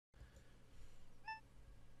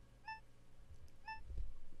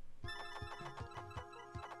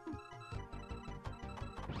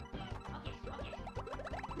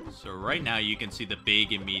So right now you can see the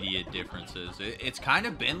big immediate differences. It's kind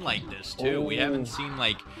of been like this too. We haven't seen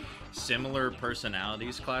like similar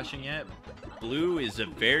personalities clashing yet. Blue is a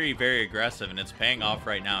very aggressive, and it's paying off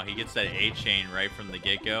right now. He gets that A chain right from the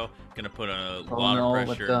get-go. Gonna put a lot of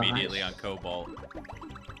pressure immediately on Cobalt.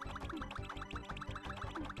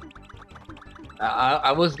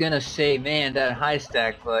 I was gonna say, man, that high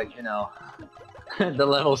stack, but you know, the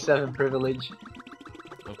level 7 privilege.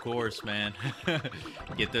 Of course, man.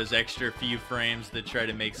 Get those extra few frames to try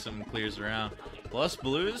to make some clears around. Plus,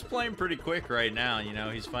 Blue is playing pretty quick right now. You know,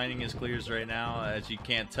 he's finding his clears right now, as you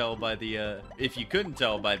can't tell by the, if you couldn't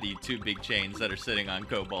tell by the 2 big chains that are sitting on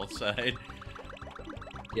Cobalt's side.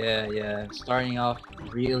 Yeah, starting off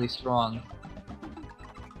really strong.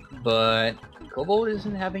 But Cobalt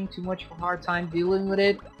isn't having too much of a hard time dealing with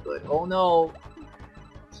it. But oh no,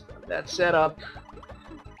 that setup.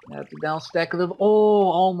 Have to down stack a little.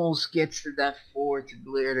 Oh, almost gets to that 4 to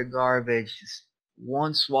clear the garbage. Just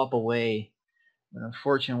one swap away. But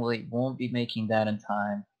unfortunately, won't be making that in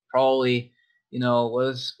time. Probably, you know,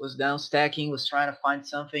 was down stacking, was trying to find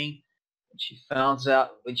something. When she finds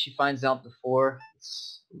out the 4,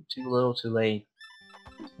 it's too little, too late,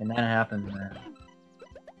 and that happens, man.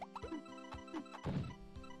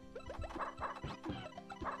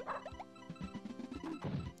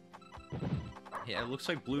 Yeah, it looks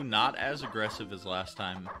like Blue not as aggressive as last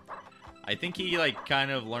time. I think he like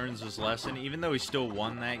kind of learns his lesson. Even though he still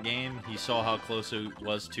won that game, he saw how close it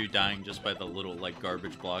was to dying just by the little like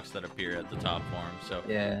garbage blocks that appear at the top for him. So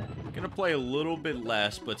yeah, gonna play a little bit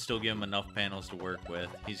less, but still give him enough panels to work with.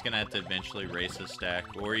 He's gonna have to eventually race his stack,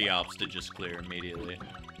 or he opts to just clear immediately.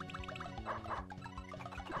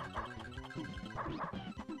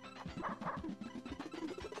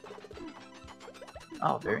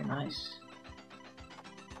 Oh, very nice.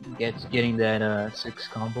 Getting that 6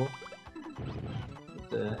 combo with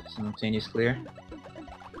the simultaneous clear.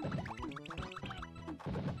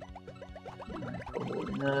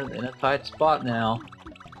 In a tight spot now.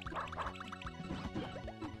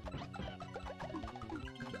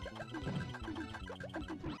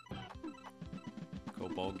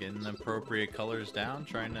 Cobalt getting the appropriate colors down,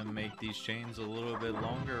 trying to make these chains a little bit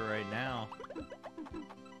longer right now.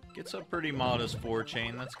 Gets a pretty modest 4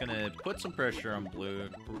 chain. That's gonna put some pressure on Blue.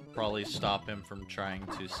 Probably stop him from trying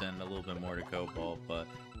to send a little bit more to Cobalt, but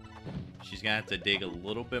she's gonna have to dig a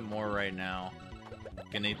little bit more right now.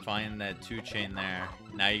 Gonna find that 2 chain there.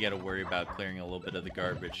 Now you gotta worry about clearing a little bit of the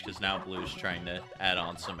garbage, because now Blue's trying to add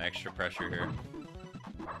on some extra pressure here.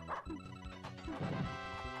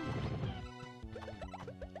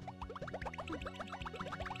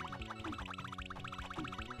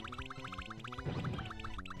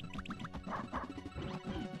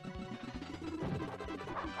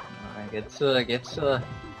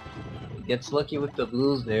 Gets lucky with the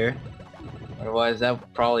blues there. Otherwise,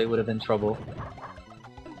 that probably would have been trouble.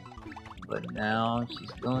 But now she's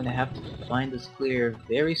going to have to find this clear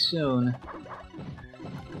very soon.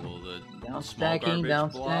 Down stacking.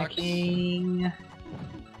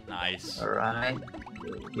 Nice. Alright.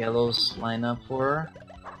 Yellows line up for her.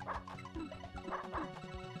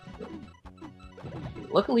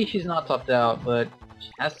 Luckily she's not topped out, but she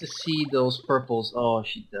has to see those purples. Oh,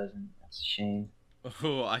 she doesn't. That's a shame.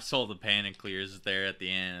 Oh, I saw the panic clears there at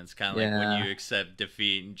the end. It's kind of like when you accept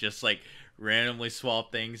defeat and just like randomly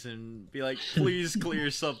swap things and be like, please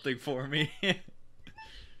clear something for me. But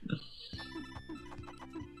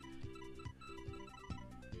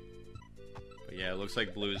yeah, it looks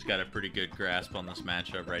like Blue's got a pretty good grasp on this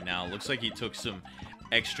matchup right now. It looks like he took some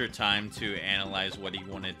extra time to analyze what he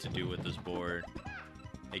wanted to do with his board.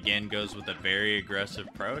 Again, goes with a very aggressive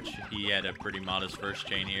approach. He had a pretty modest first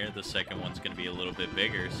chain here. The second one's going to be a little bit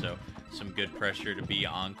bigger, so some good pressure to be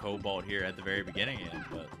on Cobalt here at the very beginning.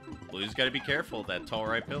 But Blue's got to be careful. That tall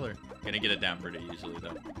right pillar. Going to get it down pretty easily,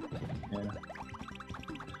 though. Yeah.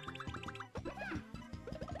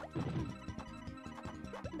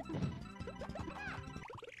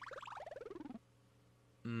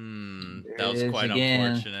 That was quite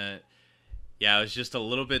unfortunate. Yeah, it was just a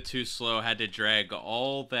little bit too slow. Had to drag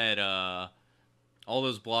all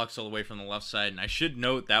those blocks all the way from the left side. And I should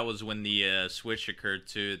note that was when the switch occurred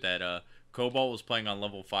too. That Cobalt was playing on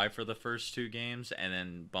level 5 for the first 2 games, and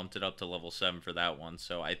then bumped it up to level 7 for that one.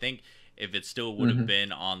 So I think if it still would have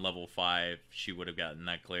been on level 5, she would have gotten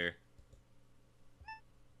that clear.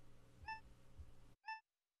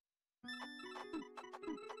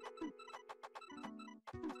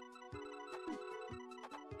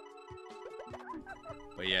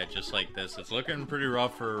 But yeah, just like this, it's looking pretty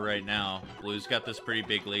rough for her right now. Blue's got this pretty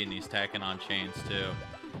big lead, and he's tacking on chains too.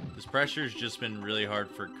 This pressure's just been really hard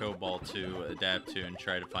for Cobalt to adapt to and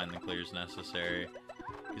try to find the clears necessary.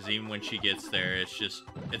 Because even when she gets there,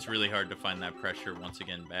 it's really hard to find that pressure once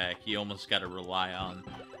again back. You almost got to rely on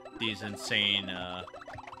these insane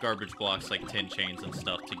garbage blocks like 10 chains and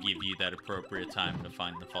stuff to give you that appropriate time to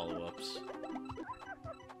find the follow-ups.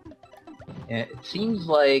 And it seems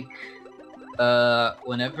like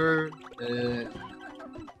whenever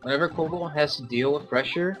Cobalt has to deal with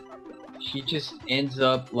pressure, she just ends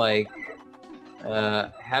up like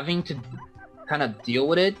having to kind of deal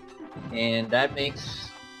with it, and that makes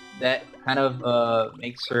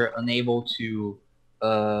her unable to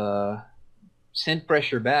send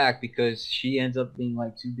pressure back because she ends up being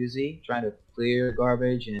like too busy trying to clear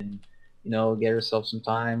garbage and get herself some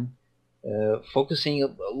time, focusing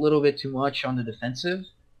a little bit too much on the defensive.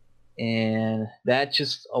 And that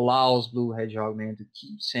just allows Bluehedgehogman to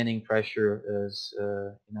keep sending pressure as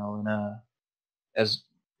in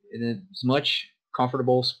as much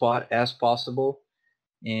comfortable spot as possible.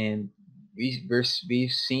 And we've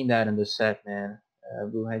seen that in the set, man.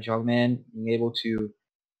 Bluehedgehogman being able to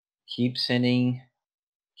keep sending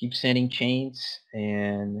chains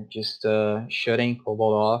and just shutting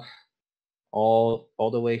Cobalt off all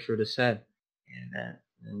the way through the set,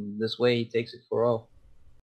 and this way he takes it for all.